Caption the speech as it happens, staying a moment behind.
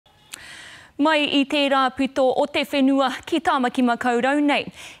Mai I tērā pito o te whenua ki tāmaki makaurau nei,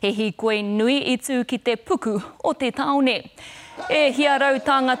 he hikoe nui I tū ki te puku o te taone. E hiarau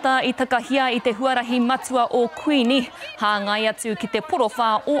tāngata I takahia I te huarahi matua o Queenie, hāngai atu ki te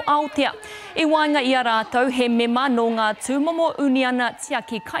porowha o Aotea. I wainga I a rātou he mema no ngā tūmomo uniana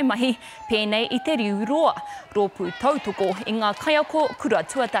tiaki kaimahi, pēnei I te Riu Roa, rōpū tautoko I ngā kaiako kura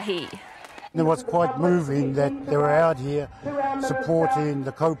tuatahi. It was quite moving that they were out here supporting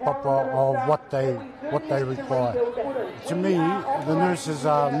the kaupapa of what they require. To me, the nurses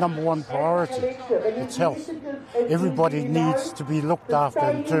are number one priority. It's health. Everybody needs to be looked after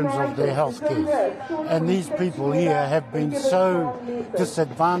in terms of their health care. And these people here have been so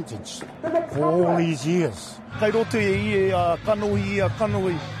disadvantaged for all these years. Kei roto e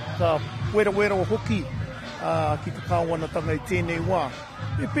kanohi, ka wera o hoki ki te kāwanatanga I tēnei wā.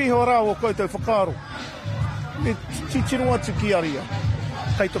 E pēho rā o koutou whakaaro. E titiro atu ki aria.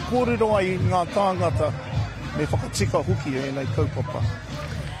 Kei te kōrero ai ngā tāngata me whakatika hoki e nei kaupapa.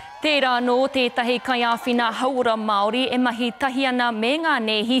 Tērā no tētahi kaiāwhina hauora Māori e mahi tahi ana me ngā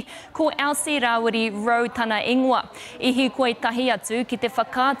nehi ko Rawiri-Rowe tana ingoa. I hikoe tahi atu ki te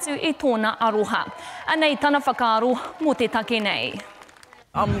whakaatu I tōna aroha. Anei tana whakaaro mō te take nei.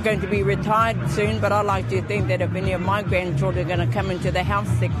 I'm going to be retired soon, but I like to think that if any of my grandchildren are going to come into the health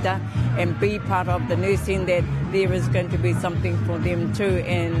sector and be part of the nursing, that there is going to be something for them too,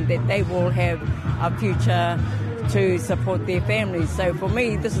 and that they will have a future to support their families. So for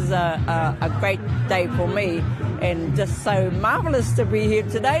me, this is a great day for me, and just so marvellous to be here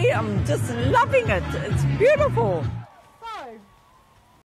today. I'm just loving it. It's beautiful.